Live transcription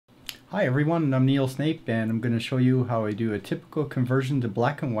Hi everyone, I'm Neil Snape and I'm going to show you how I do a typical conversion to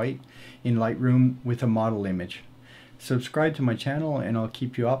black and white in Lightroom with a model image. Subscribe to my channel and I'll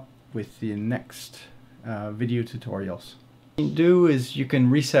keep you up with the next video tutorials. What you can do is you can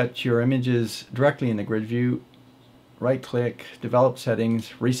reset your images directly in the grid view, right click, develop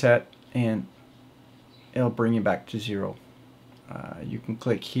settings, reset, and it'll bring you back to zero. You can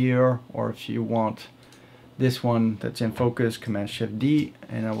click here, or if you want this one that's in focus, Command-Shift-D,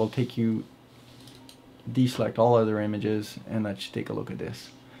 and it will take you, deselect all other images and let you take a look at this.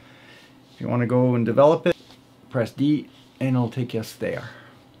 If you want to go and develop it, press D and it'll take us there.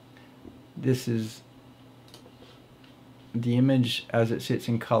 This is the image as it sits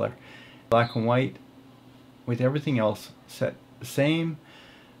in color. Black and white with everything else set the same.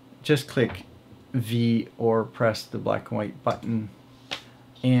 Just click V or press the black and white button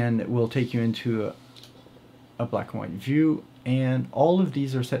and it will take you into a black and white view, and all of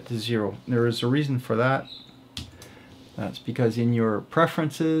these are set to 0. There is a reason for that. That's because in your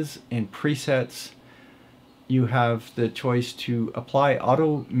preferences and presets you have the choice to apply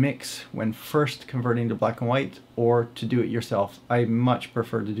auto mix when first converting to black and white, or to do it yourself. I much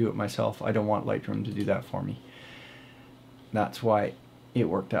prefer to do it myself. I don't want Lightroom to do that for me. That's why it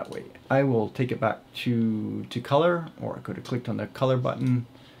worked that way. I will take it back to color, or I could have clicked on the color button,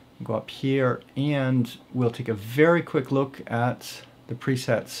 go up here, and we'll take a very quick look at the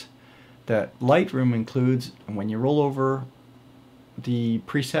presets that Lightroom includes. And when you roll over the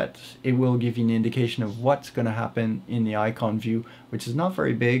presets, it will give you an indication of what's going to happen in the icon view, which is not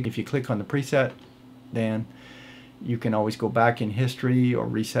very big. If you click on the preset, then you can always go back in history or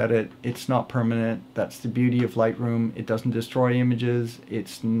reset it. It's not permanent. That's the beauty of Lightroom. It doesn't destroy images.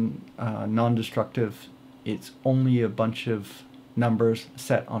 It's non-destructive. It's only a bunch of numbers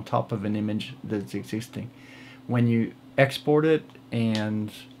set on top of an image that's existing. When you export it and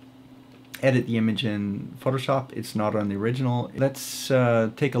edit the image in Photoshop, it's not on the original. Let's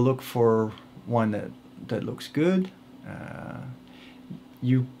take a look for one that looks good.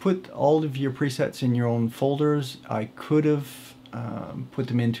 You put all of your presets in your own folders. I could have put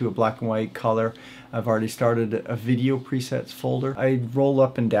them into a black and white color. I've already started a video presets folder. I roll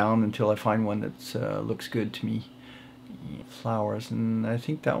up and down until I find one that looks good to me. Flowers, and I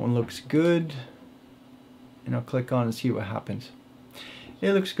think that one looks good, and I'll click on and see what happens.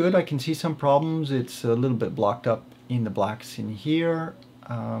 It looks good. I can see some problems. It's a little bit blocked up in the blacks in here.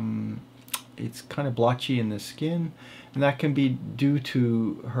 It's kind of blotchy in the skin, and that can be due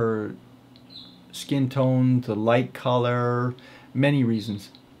to her skin tone, the light color, many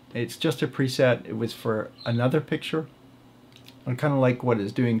reasons. It's just a preset. It was for another picture. I kind of like what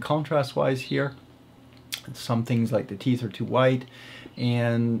it's doing contrast wise here. Some things like the teeth are too white,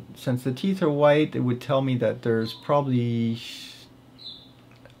 and since the teeth are white, it would tell me that there's probably,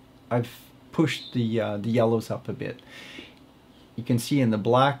 I've pushed the yellows up a bit. You can see in the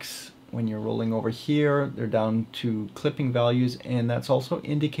blacks, when you're rolling over here, they're down to clipping values, and that's also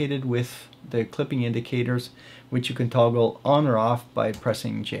indicated with the clipping indicators, which you can toggle on or off by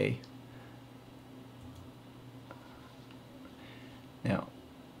pressing J. Now,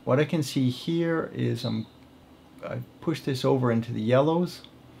 what I can see here is I've pushed this over into the yellows,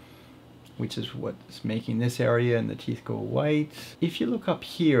 which is what's making this area and the teeth go white. If you look up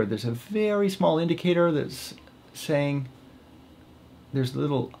here, there's a very small indicator that's saying, there's a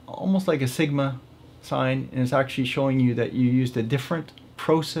little, almost like a sigma sign, and it's actually showing you that you used a different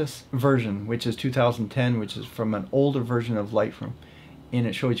process version, which is 2010, which is from an older version of Lightroom, and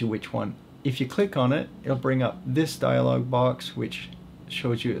it shows you which one. If you click on it, it'll bring up this dialog box, which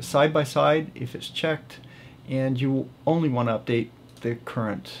shows you side by side if it's checked, and you only want to update the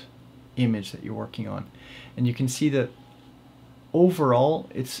current image that you're working on. And you can see that overall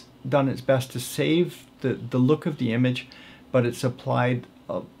it's done its best to save the look of the image, but it's applied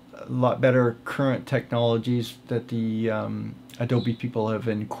a lot better current technologies that the Adobe people have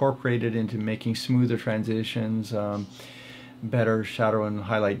incorporated into making smoother transitions, better shadow and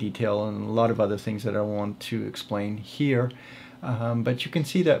highlight detail, and a lot of other things that I want to explain here. But you can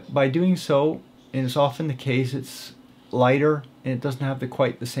see that by doing so, and it's often the case, it's lighter and it doesn't have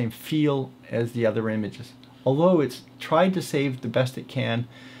quite the same feel as the other images. Although it's tried to save the best it can,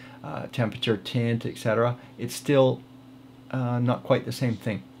 temperature, tint, etc., it's still not quite the same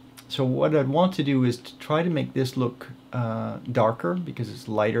thing. So what I'd want to do is to try to make this look darker, because it's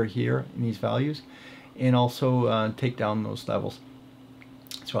lighter here in these values, and also take down those levels.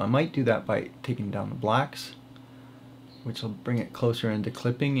 So I might do that by taking down the blacks, which will bring it closer into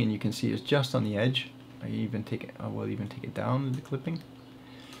clipping, and you can see it's just on the edge. I will even take it down into clipping.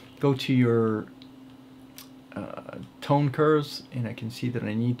 Go to your tone curves, and I can see that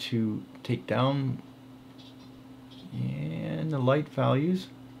I need to take down and the light values.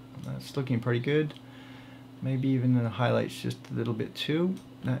 That's looking pretty good. Maybe even the highlights just a little bit too.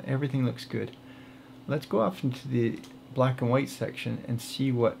 Everything looks good. Let's go off into the black and white section and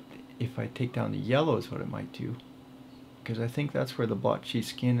see what, if I take down the yellows, what it might do. Because I think that's where the blotchy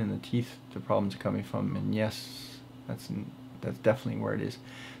skin and the teeth, the problems are coming from. And yes, that's definitely where it is.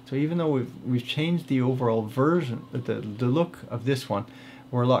 So even though we've changed the overall version, the look of this one,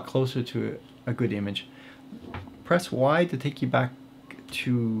 we're a lot closer to a good image. Press Y to take you back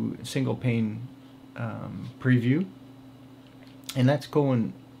to single pane preview, and let's go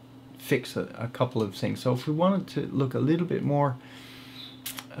and fix a couple of things. So if we wanted to look a little bit more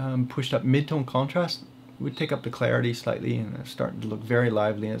pushed up mid-tone contrast, we'd take up the clarity slightly, and it's starting to look very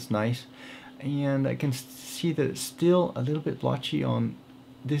lively, and it's nice. And I can see that it's still a little bit blotchy on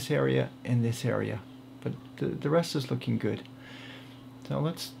this area and this area, but the rest is looking good. So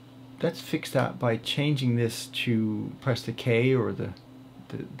let's fix that by changing this to press the K or the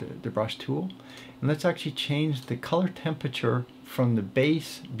brush tool, and let's actually change the color temperature from the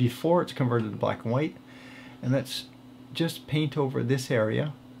base before it's converted to black and white, and let's just paint over this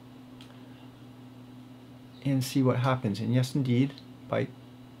area and see what happens. And yes, indeed, by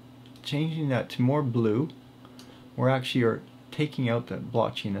changing that to more blue, we're actually taking out the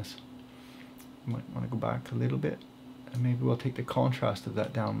blotchiness. You might want to go back a little bit, and maybe we'll take the contrast of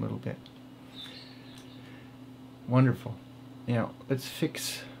that down a little bit. Wonderful. Now let's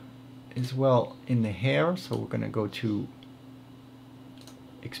fix as well in the hair, so we're going to go to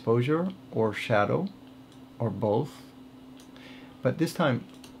exposure or shadow or both, but this time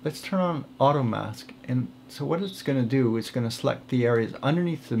let's turn on auto mask. And so what it's going to do is going to select the areas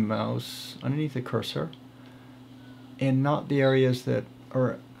underneath the mouse, underneath the cursor, and not the areas that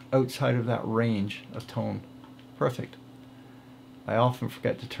are outside of that range of tone. Perfect. I often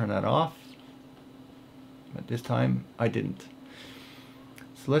forget to turn that off, but this time I didn't.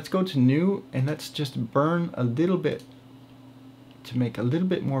 So let's go to new, and let's just burn a little bit to make a little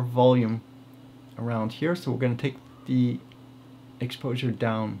bit more volume around here. So we're going to take the exposure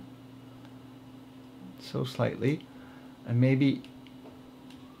down so slightly, and maybe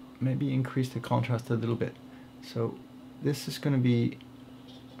increase the contrast a little bit. So this is going to be,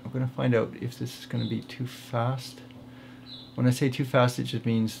 I'm going to find out if this is going to be too fast. When I say too fast, it just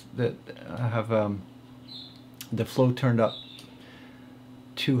means that I have the flow turned up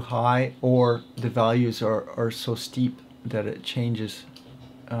too high, or the values are so steep that it changes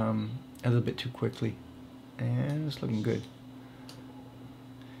a little bit too quickly. And it's looking good.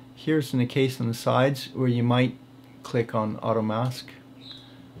 Here's in the case on the sides where you might click on auto mask.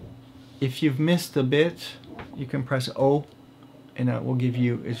 If you've missed a bit, you can press O, and that will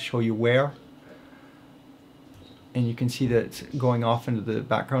show you where. And you can see that it's going off into the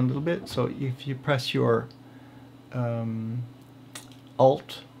background a little bit. So if you press your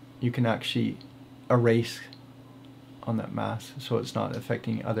Alt, you can actually erase on that mask, so it's not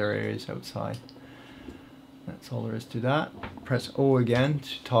affecting other areas outside. That's all there is to that. Press O again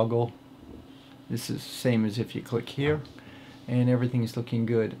to toggle. This is the same as if you click here, and everything is looking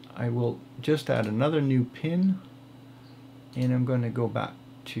good. I will just add another new pin, and I'm going to go back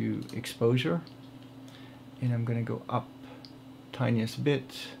to exposure, and I'm going to go up tiniest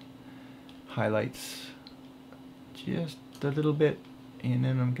bit, highlights just a little bit, and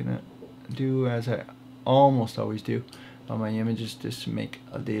then I'm going to do as I almost always do on my images, just to make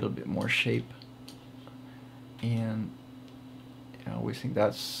a little bit more shape. And I always think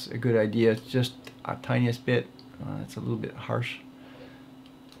that's a good idea, just a tiniest bit. It's a little bit harsh.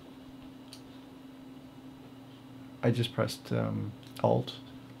 I just pressed Alt,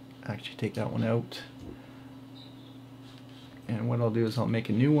 actually take that one out, and what I'll do is I'll make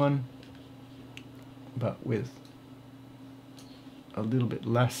a new one, but with a little bit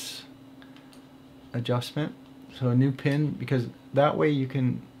less adjustment. So a new pin, because that way you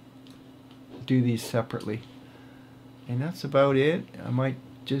can do these separately. And that's about it. I might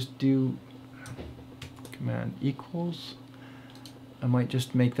just do Command equals. I might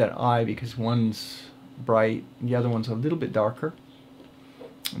just make that eye, because one's bright, the other one's a little bit darker.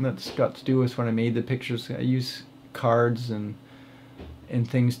 And that's got to do with when I made the pictures. I use cards and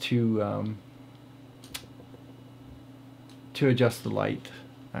things to adjust the light.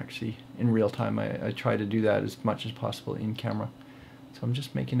 Actually, in real time, I try to do that as much as possible in camera. So I'm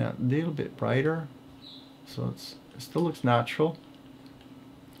just making that a little bit brighter, so it still looks natural.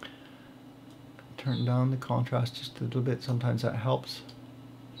 Turn down the contrast just a little bit. Sometimes that helps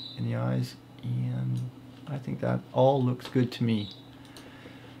in the eyes, and I think that all looks good to me.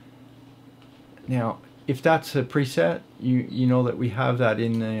 Now, if that's a preset, you know that we have that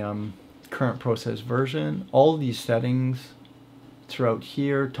in the current process version. All these settings throughout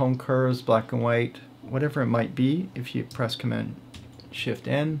here, tone curves, black and white, whatever it might be, if you press Command Shift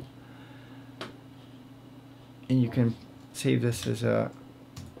N, and you can save this as a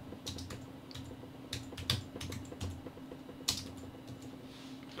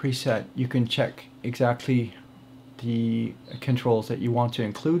preset. You can check exactly the controls that you want to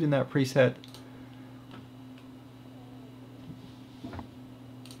include in that preset.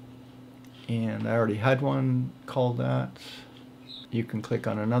 And I already had one called that. You can click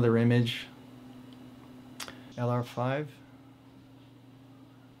on another image, LR5,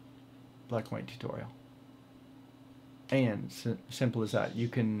 black and white tutorial. And simple as that. You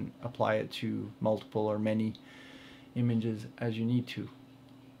can apply it to multiple or many images as you need to.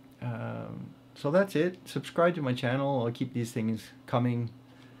 So that's it. Subscribe to my channel. I'll keep these things coming.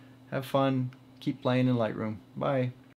 Have fun. Keep playing in Lightroom. Bye.